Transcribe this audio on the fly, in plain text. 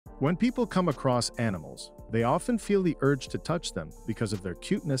When people come across animals, they often feel the urge to touch them because of their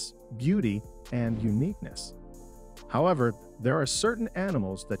cuteness, beauty, and uniqueness. However, there are certain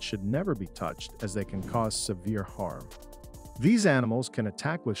animals that should never be touched as they can cause severe harm. These animals can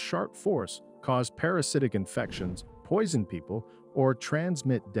attack with sharp force, cause parasitic infections, poison people, or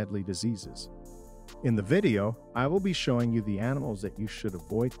transmit deadly diseases. In the video, I will be showing you the animals that you should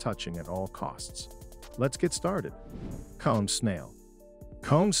avoid touching at all costs. Let's get started. Cone snail.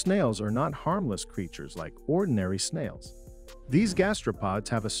 Cone snails are not harmless creatures like ordinary snails. These gastropods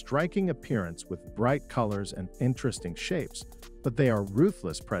have a striking appearance with bright colors and interesting shapes, but they are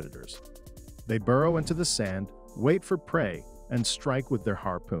ruthless predators. They burrow into the sand, wait for prey, and strike with their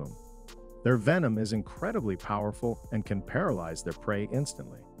harpoon. Their venom is incredibly powerful and can paralyze their prey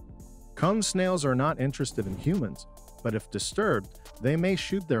instantly. Cone snails are not interested in humans, but if disturbed, they may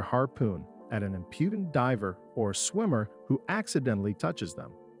shoot their harpoon at an impudent diver or swimmer who accidentally touches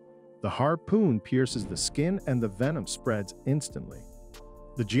them. The harpoon pierces the skin and the venom spreads instantly.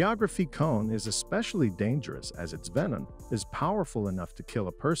 The geography cone is especially dangerous as its venom is powerful enough to kill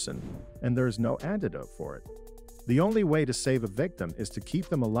a person, and there is no antidote for it. The only way to save a victim is to keep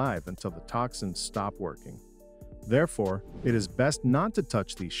them alive until the toxins stop working. Therefore, it is best not to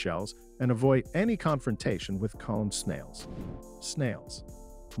touch these shells and avoid any confrontation with cone snails. Snails.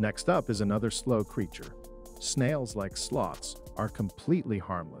 Next up is another slow creature. Snails, like sloths, are completely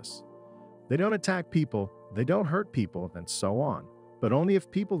harmless. They don't attack people, they don't hurt people, and so on, but only if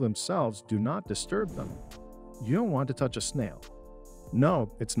people themselves do not disturb them. You don't want to touch a snail.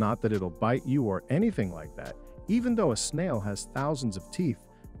 No, it's not that it'll bite you or anything like that. Even though a snail has thousands of teeth,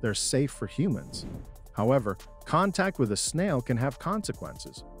 they're safe for humans. However, contact with a snail can have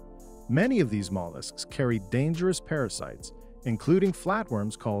consequences. Many of these mollusks carry dangerous parasites, including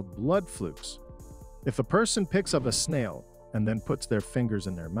flatworms called blood flukes. If a person picks up a snail and then puts their fingers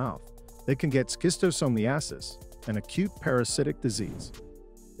in their mouth, they can get schistosomiasis, an acute parasitic disease.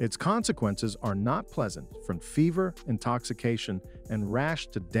 Its consequences are not pleasant, from fever, intoxication, and rash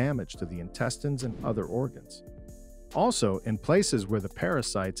to damage to the intestines and other organs. Also, in places where the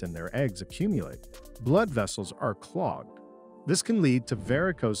parasites and their eggs accumulate, blood vessels are clogged. This can lead to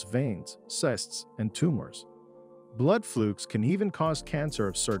varicose veins, cysts, and tumors. Blood flukes can even cause cancer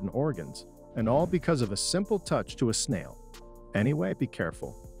of certain organs, and all because of a simple touch to a snail. Anyway, be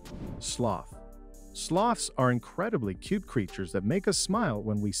careful. Sloth. Sloths are incredibly cute creatures that make us smile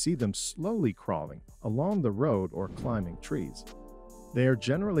when we see them slowly crawling along the road or climbing trees. They are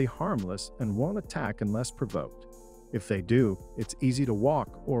generally harmless and won't attack unless provoked. If they do, it's easy to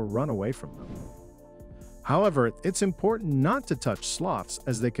walk or run away from them. However, it's important not to touch sloths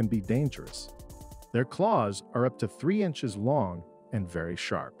as they can be dangerous. Their claws are up to 3 inches long and very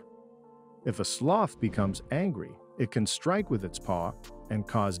sharp. If a sloth becomes angry, it can strike with its paw and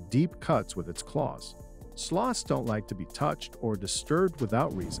cause deep cuts with its claws. Sloths don't like to be touched or disturbed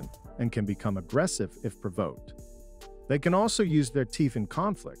without reason and can become aggressive if provoked. They can also use their teeth in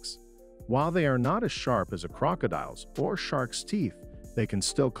conflicts. While they are not as sharp as a crocodile's or shark's teeth, they can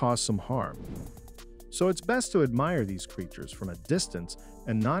still cause some harm. So it's best to admire these creatures from a distance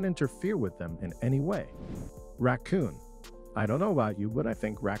and not interfere with them in any way. Raccoon. I don't know about you, but I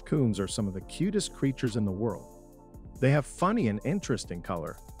think raccoons are some of the cutest creatures in the world. They have funny and interesting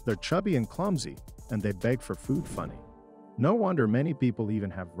color, they're chubby and clumsy, and they beg for food funny. No wonder many people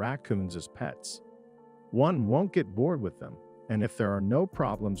even have raccoons as pets. One won't get bored with them, and if there are no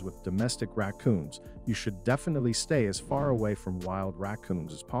problems with domestic raccoons, you should definitely stay as far away from wild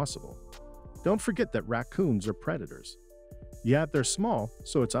raccoons as possible. Don't forget that raccoons are predators. Yeah, they're small,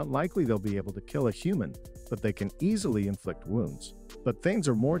 so it's unlikely they'll be able to kill a human, but they can easily inflict wounds. But things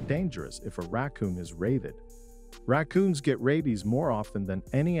are more dangerous if a raccoon is rabid. Raccoons get rabies more often than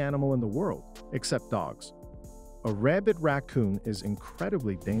any animal in the world, except dogs. A rabid raccoon is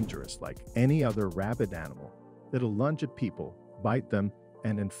incredibly dangerous, like any other rabid animal. It'll lunge at people, bite them,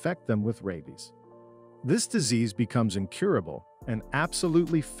 and infect them with rabies. This disease becomes incurable and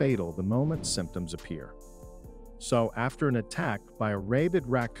absolutely fatal the moment symptoms appear. So, after an attack by a rabid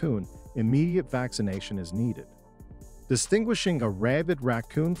raccoon, immediate vaccination is needed. Distinguishing a rabid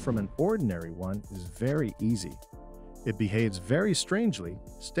raccoon from an ordinary one is very easy. It behaves very strangely,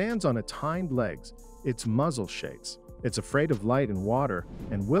 stands on its hind legs, its muzzle shakes, it's afraid of light and water,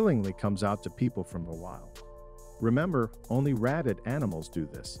 and willingly comes out to people from the wild. Remember, only rabid animals do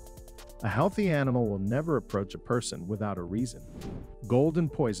this. A healthy animal will never approach a person without a reason. Golden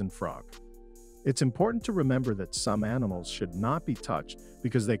poison frog. It's important to remember that some animals should not be touched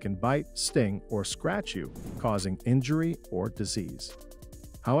because they can bite, sting, or scratch you, causing injury or disease.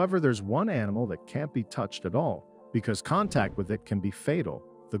 However, there's one animal that can't be touched at all because contact with it can be fatal,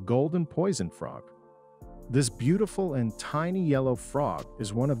 the golden poison frog. This beautiful and tiny yellow frog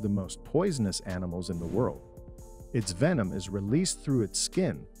is one of the most poisonous animals in the world. Its venom is released through its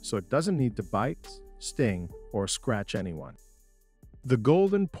skin, so it doesn't need to bite, sting, or scratch anyone. The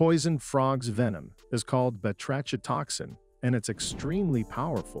golden poison frog's venom is called batrachotoxin, and it's extremely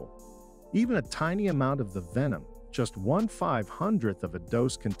powerful. Even a tiny amount of the venom, just 1/500th of a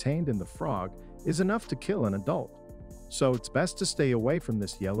dose contained in the frog, is enough to kill an adult. So it's best to stay away from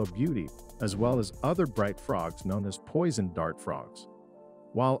this yellow beauty, as well as other bright frogs known as poison dart frogs.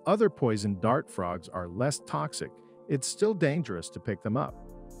 While other poison dart frogs are less toxic, it's still dangerous to pick them up.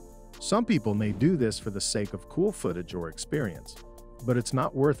 Some people may do this for the sake of cool footage or experience, but it's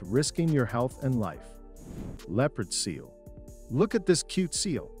not worth risking your health and life. Leopard seal. Look at this cute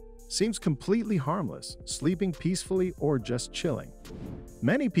seal. Seems completely harmless, sleeping peacefully or just chilling.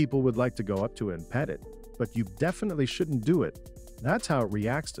 Many people would like to go up to it and pet it, but you definitely shouldn't do it. That's how it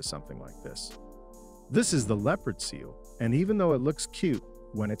reacts to something like this. This is the leopard seal, and even though it looks cute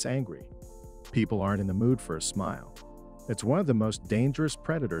when it's angry, people aren't in the mood for a smile. It's one of the most dangerous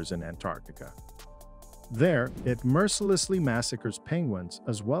predators in Antarctica. There, it mercilessly massacres penguins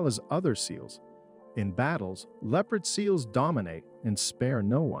as well as other seals. In battles, leopard seals dominate and spare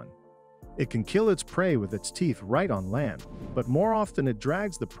no one. It can kill its prey with its teeth right on land, but more often it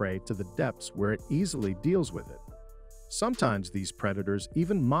drags the prey to the depths where it easily deals with it. Sometimes these predators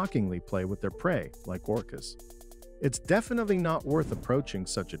even mockingly play with their prey, like orcas. It's definitely not worth approaching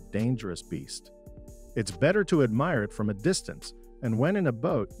such a dangerous beast. It's better to admire it from a distance, and when in a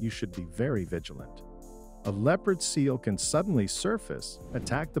boat, you should be very vigilant. A leopard seal can suddenly surface,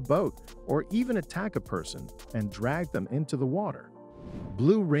 attack the boat, or even attack a person and drag them into the water.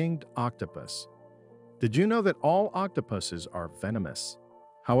 Blue-ringed octopus. Did you know that all octopuses are venomous?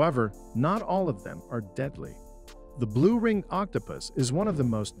 However, not all of them are deadly. The blue-ringed octopus is one of the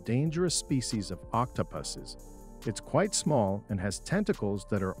most dangerous species of octopuses. It's quite small and has tentacles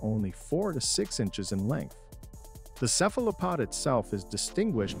that are only 4 to 6 inches in length. The cephalopod itself is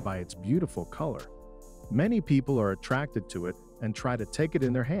distinguished by its beautiful color. Many people are attracted to it and try to take it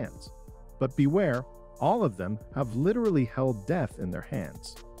in their hands. But beware, all of them have literally held death in their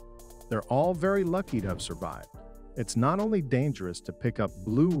hands. They're all very lucky to have survived. It's not only dangerous to pick up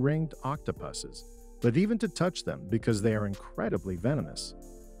blue-ringed octopuses, but even to touch them because they are incredibly venomous.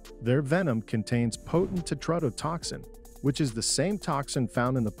 Their venom contains potent tetrodotoxin, which is the same toxin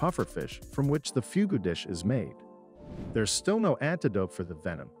found in the pufferfish from which the fugu dish is made. There's still no antidote for the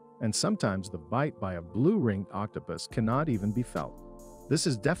venom, and sometimes the bite by a blue-ringed octopus cannot even be felt. This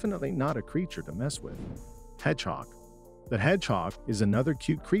is definitely not a creature to mess with. Hedgehog. The hedgehog is another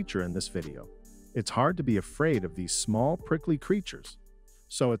cute creature in this video. It's hard to be afraid of these small, prickly creatures.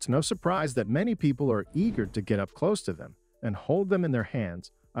 So it's no surprise that many people are eager to get up close to them and hold them in their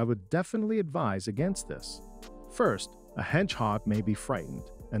hands. I would definitely advise against this. First, a hedgehog may be frightened,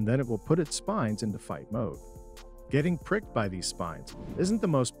 and then it will put its spines into fight mode. Getting pricked by these spines isn't the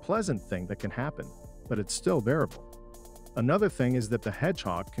most pleasant thing that can happen, but it's still bearable. Another thing is that the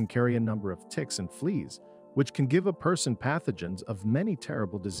hedgehog can carry a number of ticks and fleas, which can give a person pathogens of many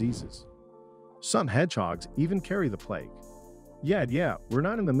terrible diseases. Some hedgehogs even carry the plague. Yeah, we're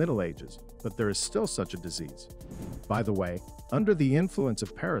not in the Middle Ages, but there is still such a disease. By the way, under the influence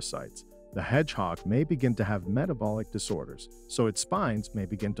of parasites, the hedgehog may begin to have metabolic disorders, so its spines may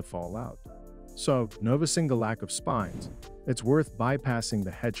begin to fall out. So, noticing the lack of spines, it's worth bypassing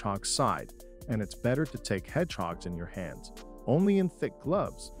the hedgehog's side, and it's better to take hedgehogs in your hands, only in thick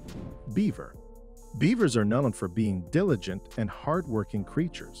gloves. Beaver. Beavers are known for being diligent and hardworking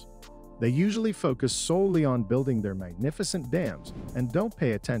creatures. They usually focus solely on building their magnificent dams and don't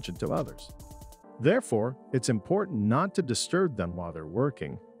pay attention to others. Therefore, it's important not to disturb them while they're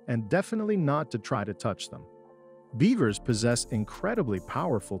working, and definitely not to try to touch them. Beavers possess incredibly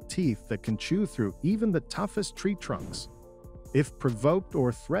powerful teeth that can chew through even the toughest tree trunks. If provoked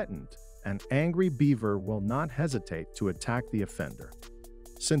or threatened, an angry beaver will not hesitate to attack the offender.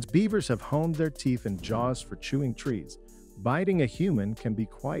 Since beavers have honed their teeth and jaws for chewing trees, biting a human can be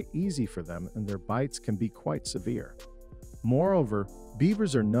quite easy for them, and their bites can be quite severe. Moreover,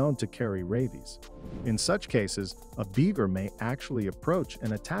 beavers are known to carry rabies. In such cases, a beaver may actually approach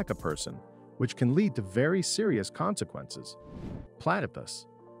and attack a person, which can lead to very serious consequences. Platypus.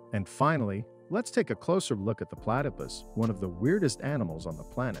 And finally, let's take a closer look at the platypus, one of the weirdest animals on the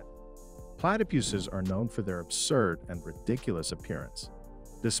planet. Platypuses are known for their absurd and ridiculous appearance.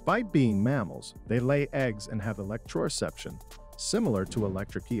 Despite being mammals, they lay eggs and have electroreception, similar to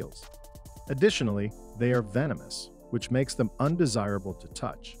electric eels. Additionally, they are venomous, which makes them undesirable to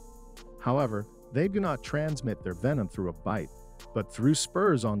touch. However, they do not transmit their venom through a bite, but through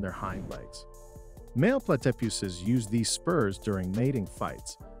spurs on their hind legs. Male platypuses use these spurs during mating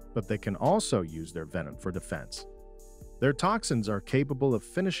fights, but they can also use their venom for defense. Their toxins are capable of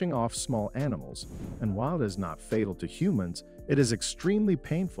finishing off small animals, and while it is not fatal to humans, it is extremely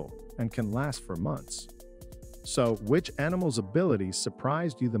painful and can last for months. So, which animal's abilities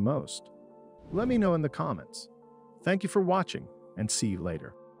surprised you the most? Let me know in the comments. Thank you for watching, and see you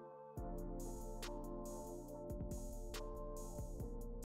later.